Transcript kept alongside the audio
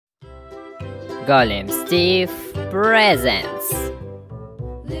Golem Steve presents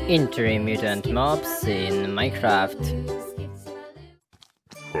interim mutant mobs in Minecraft.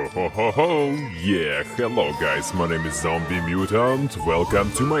 Ho ho ho ho! Yeah, hello guys, my name is Zombie Mutant,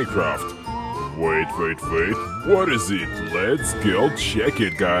 welcome to Minecraft. Wait, what is it? Let's go check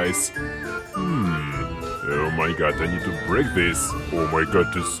it, guys. Oh my god, I need to break this. Oh my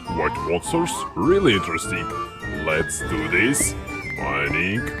god, these white monsters? Really interesting. Let's do this.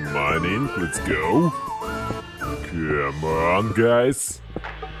 Mining, let's go. Come on, guys.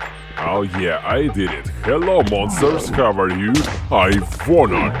 Oh yeah, I did it. Hello monsters, how are you? I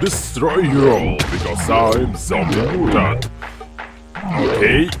wanna destroy you all, because I'm Zombie Mutant.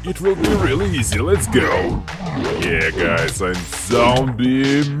 Okay, it will be really easy, let's go. Yeah guys, I'm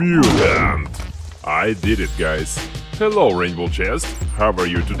Zombie Mutant. I did it, guys. Hello Rainbow Chest, how are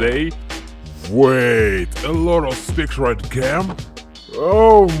you today? Wait, a lot of spectrite cam?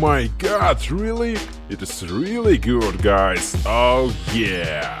 Oh my god, really? It is really good, guys. Oh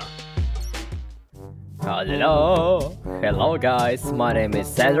yeah. Hello guys, my name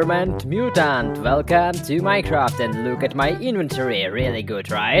is ENDERMAN Mutant. Welcome to Minecraft and look at my inventory, really good,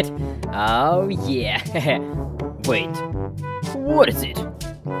 right? Oh yeah. Wait, what is it?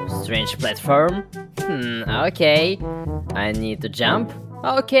 Strange platform? Okay. I need to jump?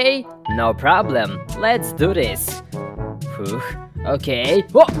 Okay, no problem. Let's do this. Whew. Okay.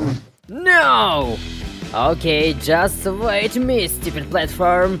 Oh! No! Okay, just wait me, stupid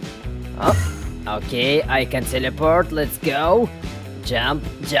platform. Oh. Okay, I can teleport, let's go. Jump,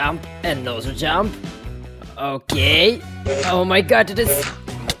 another jump. Okay. Oh my god, it is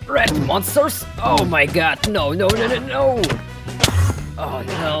red monsters. Oh my god, no. Oh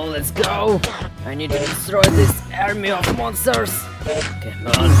no, let's go. I need to destroy this army of monsters. Come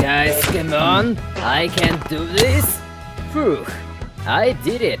on guys, come on. I can do this. Whew. I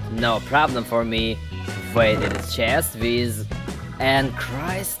did it, no problem for me. Wait in the chest with... And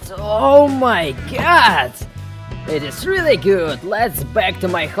Christ, oh my god! It is really good! Let's back to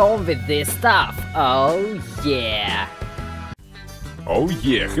my home with this stuff! Oh yeah! Oh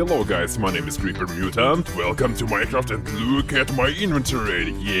yeah, hello guys, my name is Creeper Mutant, welcome to Minecraft and look at my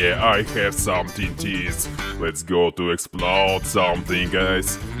inventory! Yeah, I have some TNTs. Let's go to explode something,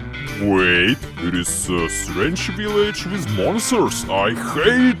 guys. Wait, it is a strange village with monsters. I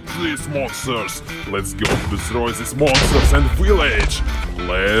hate these monsters. Let's go to destroy these monsters and village.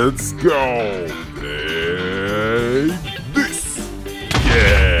 Let's go. Take this.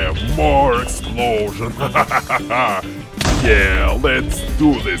 Yeah, more explosion. Yeah, let's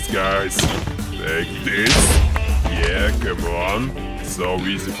do this, guys. Take this. Yeah, come on. So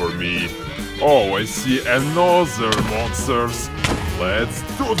easy for me. Oh, I see another monsters. Let's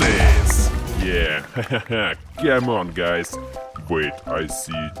do this! Yeah, come on guys. Wait, I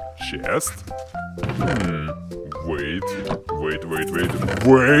see chest. Wait.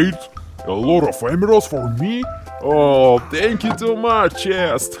 A lot of emeralds for me? Oh, thank you too much,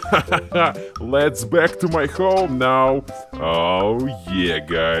 chest. Let's back to my home now. Oh yeah,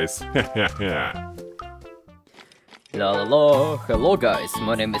 guys. Hello guys,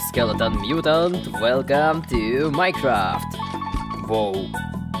 my name is Skeleton Mutant. Welcome to Minecraft. Whoa,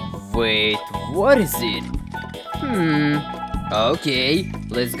 wait, what is it? Okay,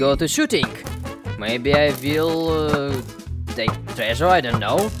 let's go to shooting. Maybe I will take treasure, I don't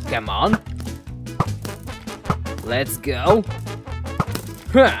know. Come on. Let's go.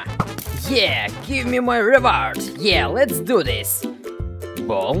 Huh. Yeah, give me my reward. Yeah, let's do this.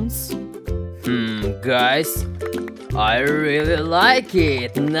 Bones? Guys, I really like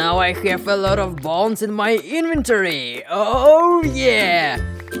it. Now I have a lot of bones in my inventory. Oh yeah!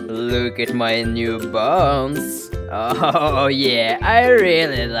 Look at my new bones. Oh yeah, I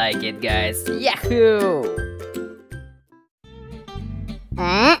really like it, guys. Yahoo!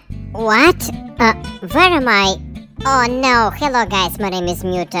 What? Where am I? Oh no, hello guys, my name is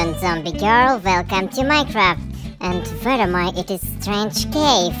Mutant Zombie Girl. Welcome to Minecraft. And where am I? It is strange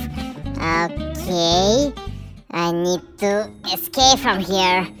cave. Okay. I need to escape from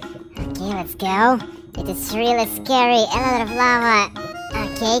here. Okay, let's go. It is really scary. A lot of lava.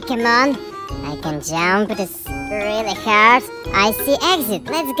 Okay, come on. I can jump. It is really hard. I see exit.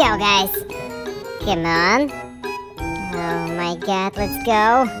 Let's go, guys. Come on. Oh my god, let's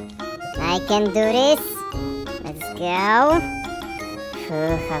go. I can do this. Let's go.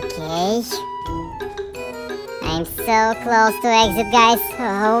 Okay. I'm so close to exit, guys.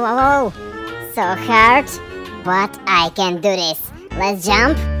 Oh. So hard. But I can do this. Let's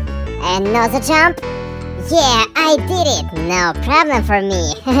jump. Another jump. Yeah, I did it. No problem for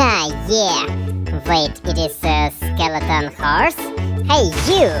me. Yeah. Wait, it is a skeleton horse? Hey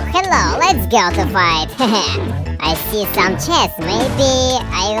you! Hello, let's go to fight! I see some chests, maybe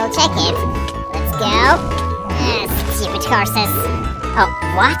I will check it. Let's go! Stupid horses! Oh,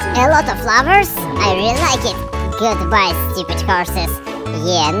 what? A lot of flowers? I really like it! Goodbye, stupid horses!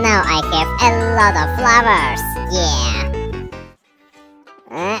 Yeah, now I have a lot of flowers! Yeah!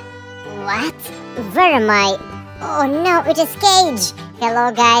 What? Where am I? Oh no, it is Cage!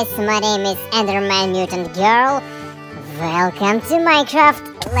 Hello guys, my name is Enderman Mutant Girl. Welcome to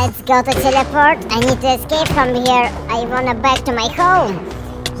Minecraft. Let's go to teleport. I need to escape from here. I wanna back to my home.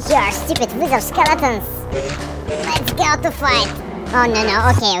 You're stupid wizard skeletons. Let's go to fight. Oh no,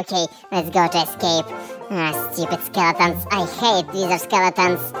 okay. Let's go to escape. Stupid skeletons. I hate wizard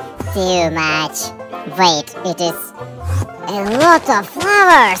skeletons too much. Wait, it is a lot of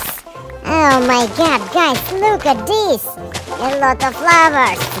flowers. Oh my god, guys, look at this. A lot of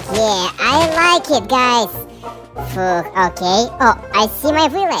flowers. Yeah, I like it, guys. Okay. Oh, I see my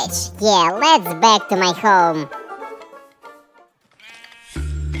village. Yeah, let's back to my home.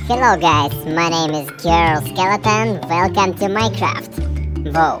 Hello guys, my name is Girl Skeleton. Welcome to Minecraft.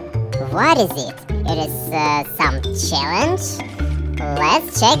 Whoa, what is it? It is some challenge?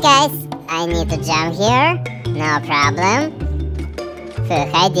 Let's check guys. I need to jump here. No problem.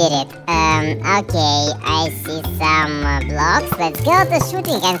 I did it. Okay, I see some blocks. Let's go to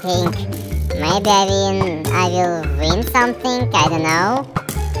shooting, I think. Maybe I will win something, I don't know.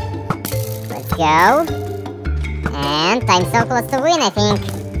 Let's go. And I'm so close to win, I think.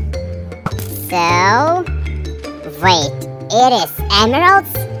 So... Wait, it is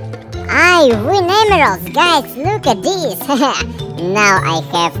emeralds? I win emeralds, guys, look at this. Now I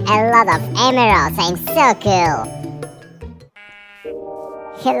have a lot of emeralds, I'm so cool.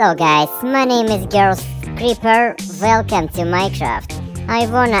 Hello guys, my name is Girl Creeper. Welcome to Minecraft. I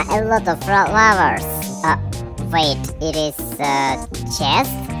won a lot of flowers. Wait, it is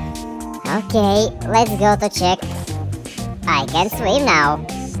chest? Okay, let's go to check. I can swim now.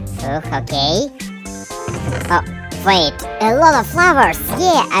 Okay. Oh, wait, a lot of flowers.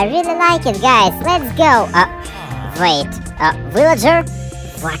 Yeah, I really like it, guys. Let's go. Wait, villager?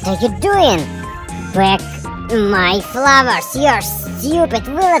 What are you doing? Back my flowers, you stupid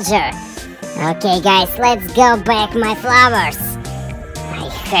villager. Okay, guys, let's go back my flowers. I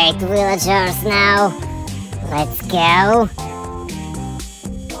hate villagers now. Let's go.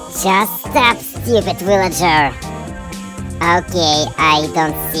 Just stop, stupid villager. Okay, I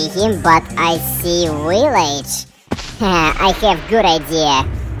don't see him, but I see village. I have good idea.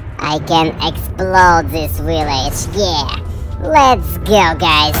 I can explode this village. Yeah, let's go,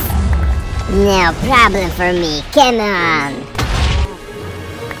 guys. No problem for me. Come on.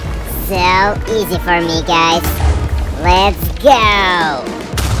 So easy for me, guys. Let's go!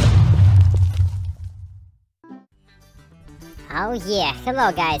 Oh yeah,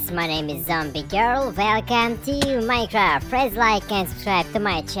 hello guys, my name is Zombie Girl. Welcome to Minecraft. Press like and subscribe to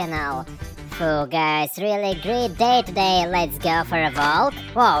my channel. So guys, really great day today. Let's go for a walk.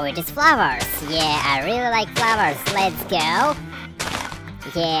 Whoa, it is flowers. Yeah, I really like flowers. Let's go.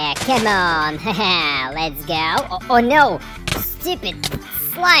 Yeah, come on. Let's go. Oh no, stupid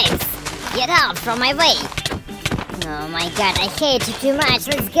slimes. Get out from my way. Oh my god, I hate you too much.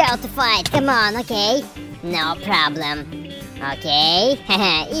 Let's go to fight. Come on, okay? No problem. Okay,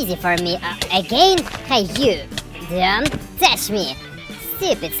 easy for me. Again? Hey you, don't touch me.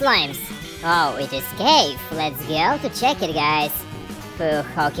 Stupid slimes. Oh, it is cave. Let's go to check it, guys.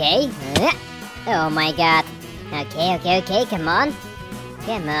 Okay. Oh my god. Okay, come on.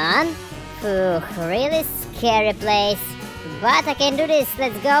 Come on. Really scary place. But I can do this.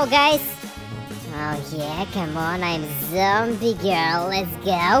 Let's go, guys. Oh yeah, come on. I'm Zombie Girl. Let's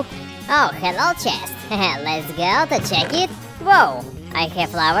go. Oh, hello chest. Let's go to check it. Whoa, I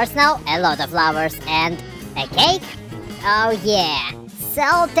have flowers now, a lot of flowers, and a cake. Oh yeah,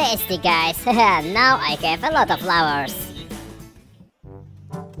 so tasty guys. Now I have a lot of flowers.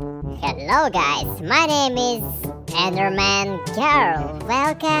 Hello guys, my name is Enderman Girl.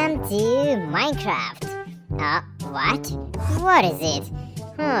 Welcome to Minecraft. What? What is it?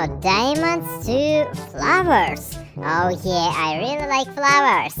 Oh, diamonds to flowers. Oh yeah, I really like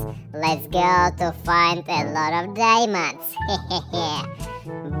flowers. Let's go to find a lot of diamonds.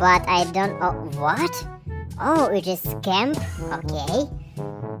 But I don't... Oh, what? Oh, it is camp. Okay.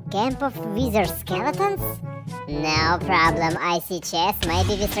 Camp of wizard skeletons? No problem, I see chests,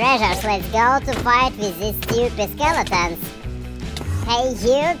 maybe with treasures. Let's go to fight with these stupid skeletons. Hey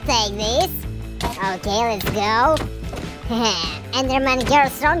you, take this. Okay, let's go. Enderman Girl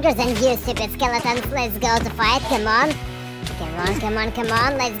stronger than you, stupid skeletons. Let's go to fight, come on. Come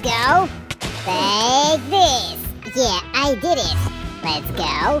on, let's go. Take this. Yeah, I did it. Let's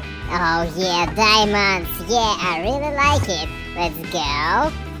go. Oh yeah, diamonds. Yeah, I really like it. Let's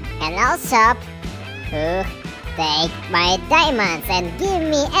go. Hello, shop. Take my diamonds and give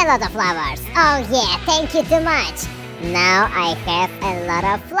me a lot of flowers. Oh yeah, thank you too much. Now I have a lot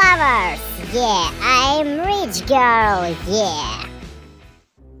of flowers. Yeah, I'm rich girl. Yeah.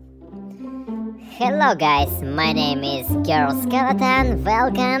 Hello guys, my name is Girl Skeleton.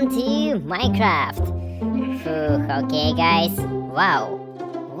 Welcome to Minecraft. Okay guys. Wow.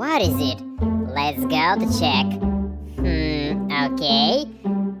 What is it? Let's go to check. Okay.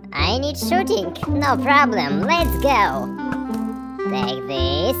 I need shooting. No problem. Let's go. Take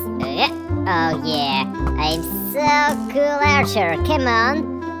this. Oh yeah. I'm so cool archer. Come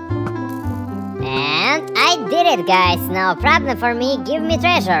on. And I did it, guys. No problem for me. Give me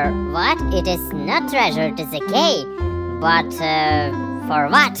treasure. What? It is not treasure. It is a key. But for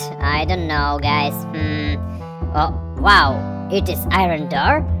what? I don't know, guys. Oh, wow. It is iron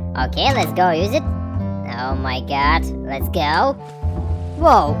door. Okay, let's go use it. Oh my god. Let's go.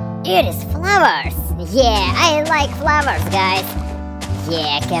 Whoa. It is flowers. Yeah, I like flowers, guys.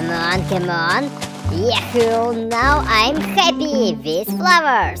 Yeah, come on, come on. Yahoo! Now I'm happy with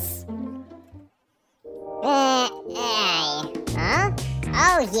flowers. Huh?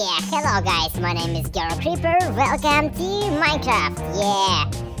 Oh yeah, hello guys, my name is Girl Creeper, welcome to Minecraft, yeah.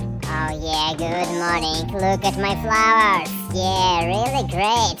 Oh yeah, good morning, look at my flowers, yeah, really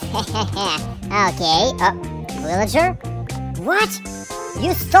great. Okay, villager? What?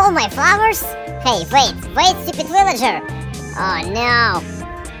 You stole my flowers? Hey, wait, stupid villager. Oh no.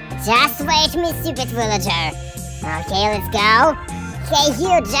 Just wait me, stupid villager. Okay, let's go. Hey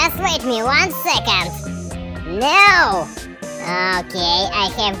you, just wait me 1 second. No! Okay,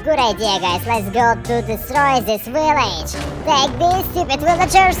 I have good idea, guys. Let's go to destroy this village. Take these, stupid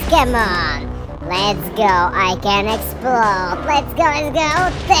villagers. Come on. Let's go. I can explode. Let's go, let's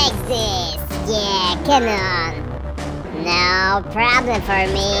go. Take this. Yeah, come on. No problem for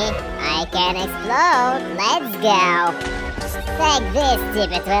me. I can explode. Let's go. Take this,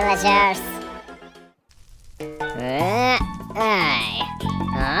 stupid villagers.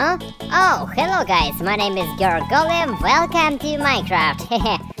 Huh? Oh, hello guys, my name is Girl Golem, welcome to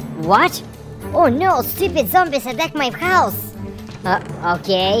Minecraft. What? Oh no, stupid zombies attack my house.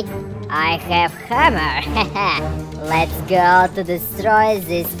 Okay, I have hammer. Let's go to destroy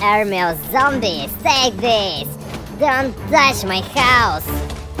this army of zombies. Take this. Don't touch my house.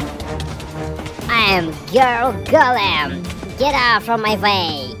 I am Girl Golem. Get out from my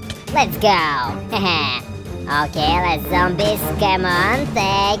way. Let's go. Okay, let's zombies, come on,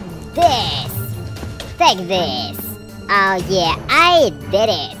 take this. Take this. Oh yeah, I did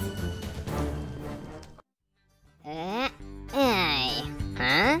it. Huh?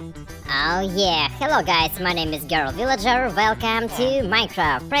 Oh yeah, hello guys, my name is Girl Villager, welcome to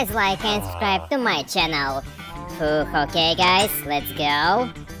Minecraft. Press like and subscribe to my channel. Okay guys, let's go.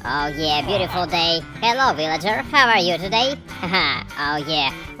 Oh yeah, beautiful day. Hello villager, how are you today? Oh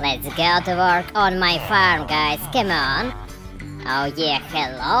yeah, let's go to work on my farm guys, come on. Oh yeah,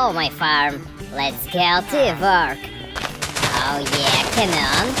 hello my farm. Let's go to work. Oh yeah, come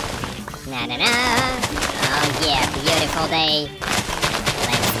on. Na. Oh yeah, beautiful day.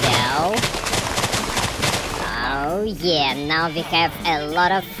 Let's go. Oh yeah, now we have a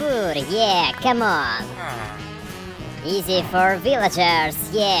lot of food. Yeah, come on. Easy for villagers,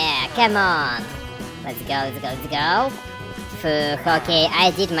 yeah, come on. Let's go. Okay,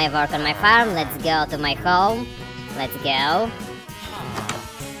 I did my work on my farm, let's go to my home. Let's go.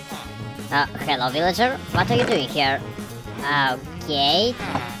 Hello villager, what are you doing here? Okay.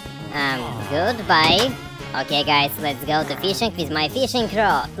 Goodbye. Okay guys, let's go to fishing with my fishing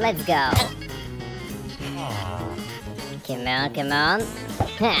rod. Let's go. Come on.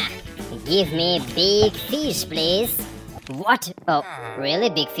 Give me big fish, please. What? Oh, really?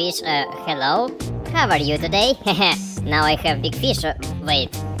 Big fish? Hello? How are you today? Now I have big fish.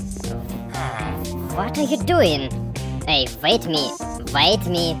 Wait. What are you doing? Hey, wait me.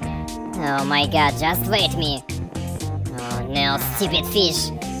 Oh my god, just wait me. Oh no, stupid fish.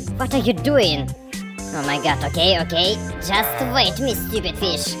 What are you doing? Oh my god, okay. Just wait me, stupid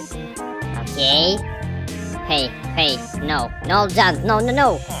fish. Okay. Hey, no, jump,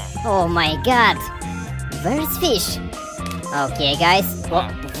 no. Oh my god. Where's fish? Okay, guys.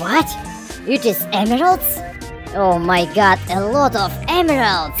 What? It is emeralds? Oh my god, a lot of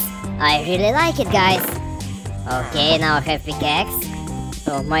emeralds. I really like it, guys. Okay, now I have pickaxe.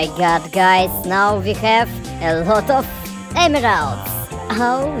 Oh my god, guys, now we have a lot of emeralds.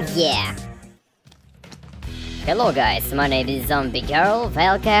 Oh yeah. Hello guys, my name is Zombie Girl.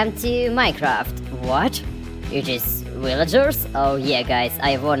 Welcome to Minecraft. What? It is Villagers? Oh yeah guys,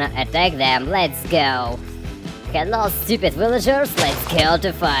 I wanna attack them, let's go! Hello stupid villagers, let's go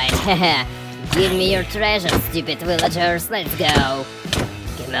to fight! Give me your treasure, stupid villagers, let's go!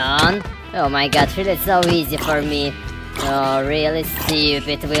 Come on! Oh my god, really so easy for me! Oh really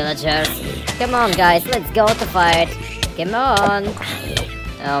stupid villagers! Come on guys, let's go to fight! Come on!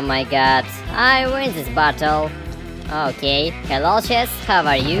 Oh my god, I win this battle! Okay, hello chess, how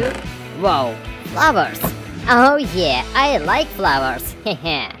are you? Whoa, flowers! Oh yeah, I like flowers!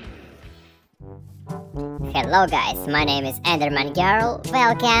 Hello guys, my name is Enderman Girl,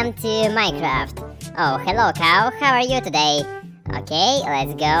 welcome to Minecraft. Oh, hello cow, how are you today? Okay,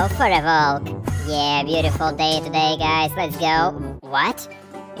 let's go for a walk. Yeah, beautiful day today guys, let's go. What?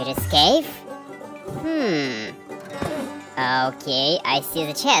 It is cave? Okay, I see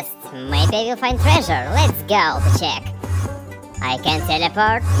the chest. Maybe we'll find treasure. Let's go to check. I can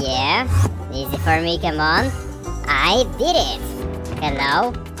teleport, yeah. Easy for me, come on. I did it.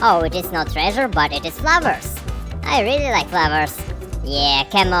 Hello? Oh, it is not treasure, but it is flowers. I really like flowers. Yeah,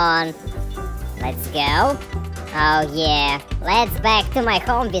 come on. Let's go. Oh yeah, let's back to my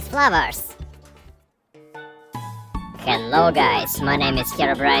home with flowers. Hello guys, my name is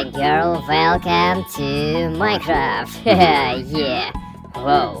Herobrine Girl, welcome to Minecraft. Yeah.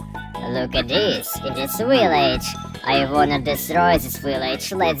 Whoa, look at this, it is a village. I wanna destroy this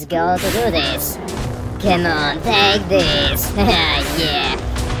village, let's go to do this. Come on, take this. Yeah,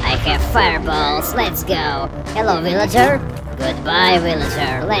 I have fireballs, let's go. Hello villager. Goodbye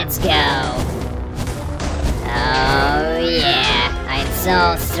villager, let's go. Oh yeah, I'm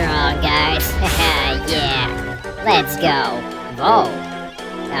so strong guys. Yeah. Let's go. Whoa.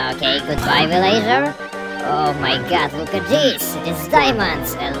 Okay, goodbye villager. Oh my god, look at this. It is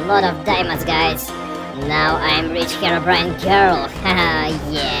diamonds. A lot of diamonds, guys. Now I'm rich Herobrine Girl. Haha,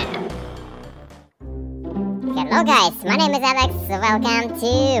 yeah. Hello guys, my name is Alex, welcome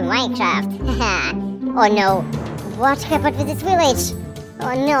to Minecraft. Oh no, what happened with this village?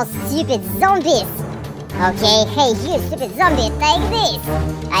 Oh no, stupid zombies. Okay, hey you stupid zombie, take this.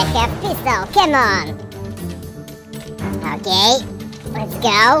 I have pistol, come on. Okay, let's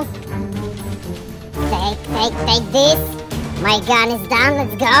go. Take this. My gun is done,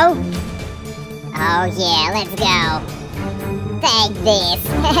 let's go. Oh yeah, let's go. Take this.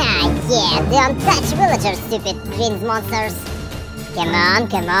 Yeah, don't touch villagers, stupid green monsters. Come on,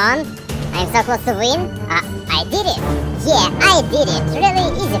 come on. I'm so close to win. I did it. Yeah, I did it. Really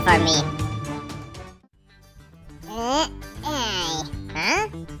easy for me. Huh?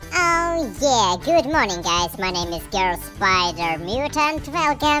 Oh yeah, good morning guys, my name is Girl Spider Mutant,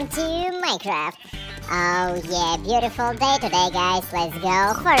 welcome to Minecraft. Oh yeah, beautiful day today guys, let's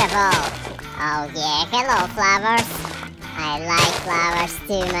go for a walk. Oh yeah, hello flowers. I like flowers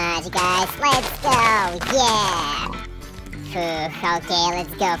too much guys, let's go, yeah. Okay,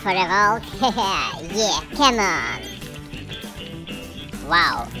 let's go for a walk. Yeah, come on.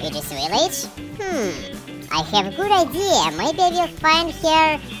 Wow, it is village? I have a good idea. Maybe we'll find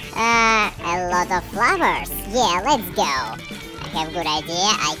here a lot of flowers. Yeah, let's go. I have a good idea.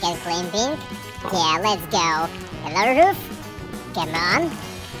 I can climb pink. Yeah, let's go. Hello, roof. Come on.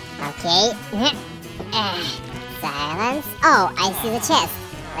 Okay. Silence. Oh, I see the chest.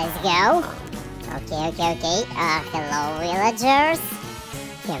 Let's go. Okay. Hello, villagers.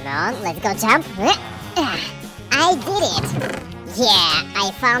 Come on, let's go jump. I did it. Yeah,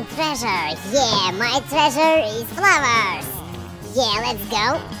 I found treasure. Yeah, my treasure is flowers. Yeah, let's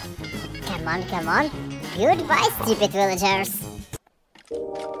go. Come on. Goodbye, stupid villagers.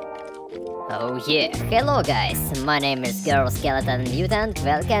 Oh yeah, hello guys, my name is Girl Skeleton Mutant,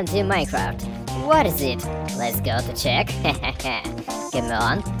 welcome to Minecraft. What is it? Let's go to check. Come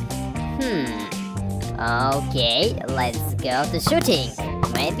on. Okay, let's go to shooting.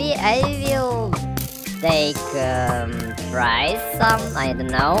 Maybe I will take prize some, I don't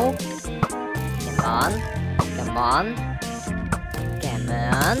know. Come on.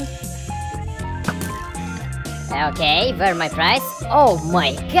 Okay, where my prize? Oh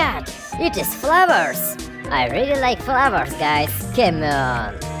my god, it is flowers. I really like flowers guys, come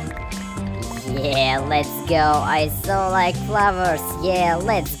on. Yeah, let's go, I so like flowers, yeah,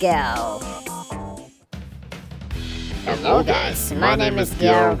 let's go. Hello guys, my name is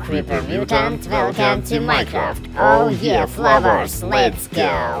Girl Creeper Mutant, welcome to Minecraft. Oh yeah, flowers, let's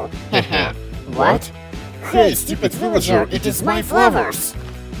go. What? Hey, stupid villager, it is my flowers!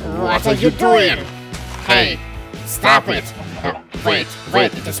 What are you doing? Hey, stop it! Wait,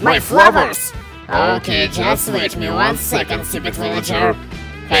 it is my flowers! Okay, just wait me 1 second, stupid villager.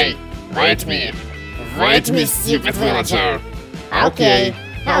 Hey, wait me, stupid villager. Okay,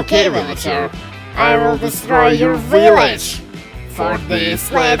 villager. I will destroy your village. For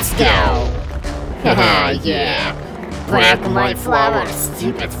this, let's go. Haha, yeah. Break my flowers,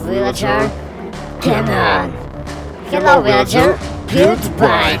 stupid villager. Come on. Hello, villager.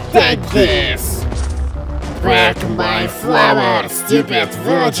 Goodbye, take this. Break my flowers, stupid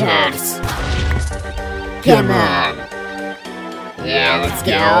villagers. Come on. Yeah, let's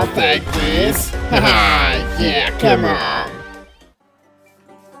go, take this. Haha, yeah, come on.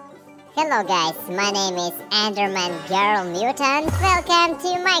 Hello guys, my name is Enderman Girl Mutant. Welcome to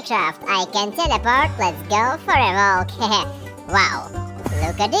Minecraft. I can teleport, let's go for a walk. Wow,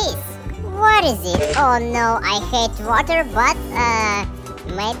 look at this. What is it? Oh no, I hate water, but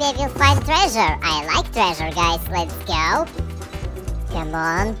maybe I will find treasure. I like treasure, guys. Let's go. Come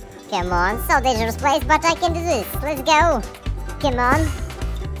on, come on. So dangerous place, but I can do this. Let's go. Come on.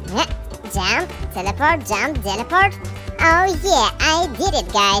 Jump, teleport, jump, teleport. Oh yeah, I did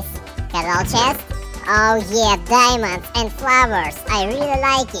it, guys. Hello, chest. Oh yeah, diamonds and flowers. I really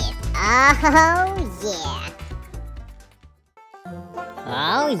like it. Oh yeah.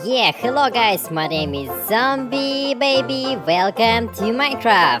 Oh yeah, hello guys, my name is Zombie Baby. Welcome to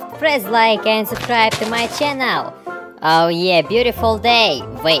Minecraft. Press like and subscribe to my channel. Oh yeah, beautiful day.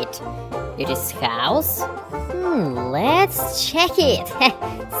 Wait, it is house? Let's check it.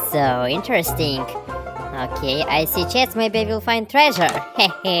 So interesting. Okay, I see chests, maybe I will find treasure.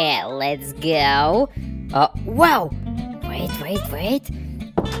 Hehe, let's go. Oh, wow! Wait.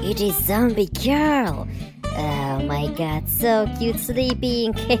 It is zombie girl. Oh my god, so cute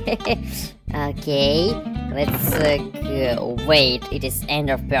sleeping. Okay, let's go. Wait, it is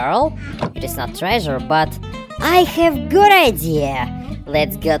ender pearl? It is not treasure, but I have good idea.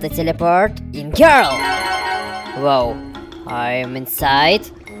 Let's go to teleport in girl. Whoa, I am inside.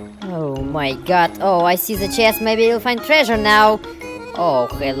 Oh my god, oh, I see the chest, maybe we'll find treasure now. Oh,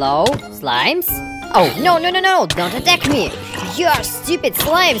 hello, slimes? Oh, no, don't attack me. You are stupid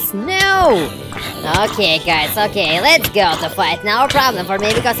slimes, no. Okay, guys, okay, let's go to fight. No problem for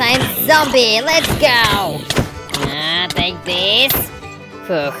me because I'm zombie. Let's go. Take this.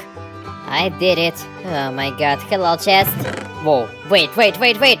 Phew, I did it. Oh my god, hello chest. Whoa, wait,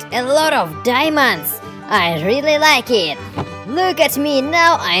 a lot of diamonds. I really like it. Look at me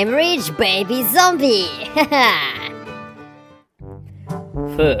now, I'm rich baby zombie.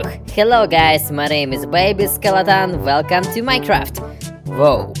 Phew. Hello guys, my name is Baby Skeleton. Welcome to Minecraft.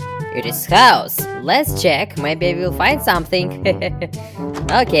 Whoa, it is house. Let's check, maybe we'll find something.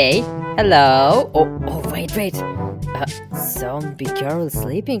 Okay, hello. Oh, wait. Zombie girl is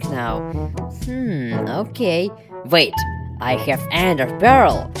sleeping now. Okay. Wait, I have ender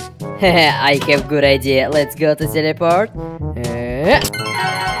pearl. I have good idea. Let's go to teleport.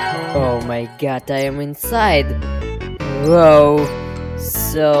 Oh my god, I am inside. Whoa,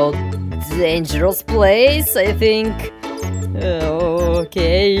 so dangerous place, I think.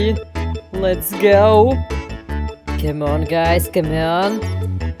 Okay, let's go. Come on, guys, come on.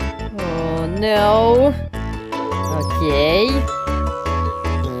 Oh no. Okay.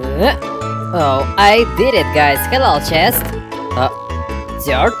 Oh, I did it, guys. Hello, chest.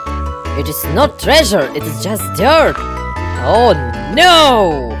 Dirt? It is not treasure, it is just dirt. Oh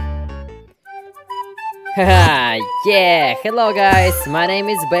no! Haha, yeah, hello guys, my name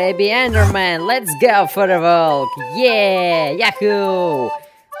is Baby Enderman. Let's go for a walk. Yeah, yahoo!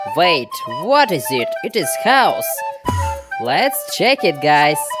 Wait, what is it? It is house. Let's check it,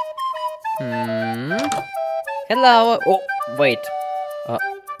 guys. Hello. Oh, wait.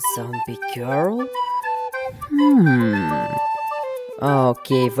 Zombie girl?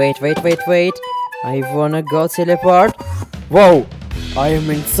 Okay, wait. I wanna go teleport. Whoa, I am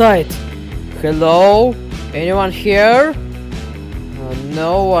inside. Hello? Anyone here?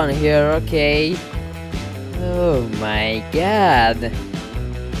 No one here, okay. Oh my god.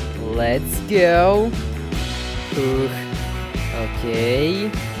 Let's go. Okay.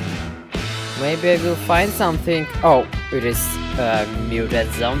 Maybe I will find something. Oh, it is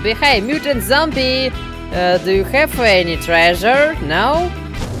mutant zombie. Hey, mutant zombie! Do you have any treasure? No?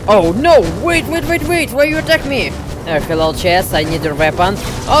 Oh no! Wait! Why you attack me? Hello chest, I need your weapon.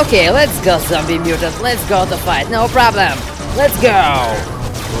 Okay, let's go zombie mutant. Let's go to fight, no problem. Let's go!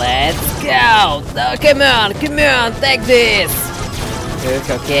 Let's go! Oh, come on, take this!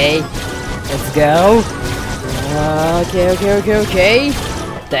 Okay, let's go. Okay.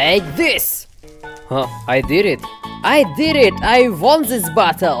 Take this! Huh, I did it! I won this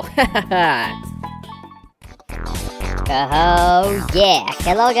battle! Oh yeah,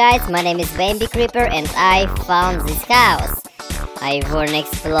 hello guys, my name is Baby Creeper and I found this house. I wanna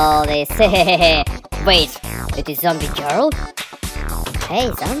explore this. Wait, it is zombie girl? Hey,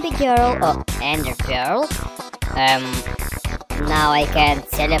 zombie girl. Oh, ender girl. Now I can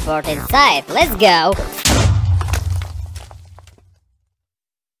teleport inside. Let's go.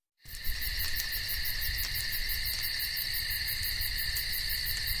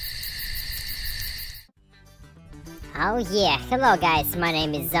 Oh yeah, hello guys, my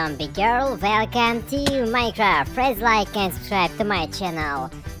name is Zombie Girl, welcome to Minecraft. Please like and subscribe to my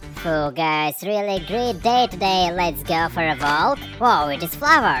channel. So guys, really great day today, let's go for a walk. Whoa, it is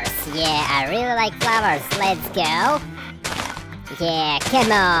flowers. Yeah, I really like flowers, let's go. Yeah,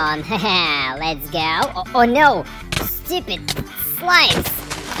 come on, haha, let's go. Oh no, stupid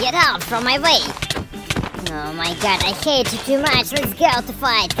slimes, get out from my way. Oh my god, I hate you too much, let's go to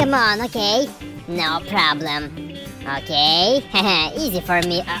fight, come on, okay? No problem. Okay, haha, easy for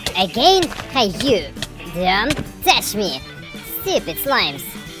me. Again? Hey you, don't touch me. Stupid slimes.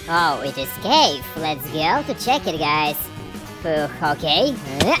 Oh, it is cave. Let's go to check it, guys. Okay.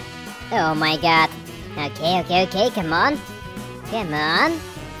 Oh my god. Okay, come on. Come on.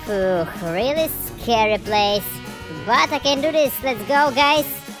 Really scary place. But I can do this. Let's go, guys.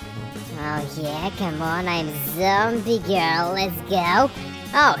 Oh yeah, come on. I'm zombie girl. Let's go.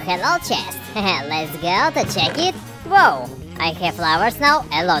 Oh, hello chest. Let's go to check it. Whoa, I have flowers now,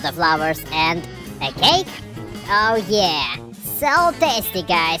 a lot of flowers, and a cake? Oh yeah, so tasty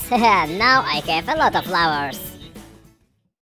guys, now I have a lot of flowers.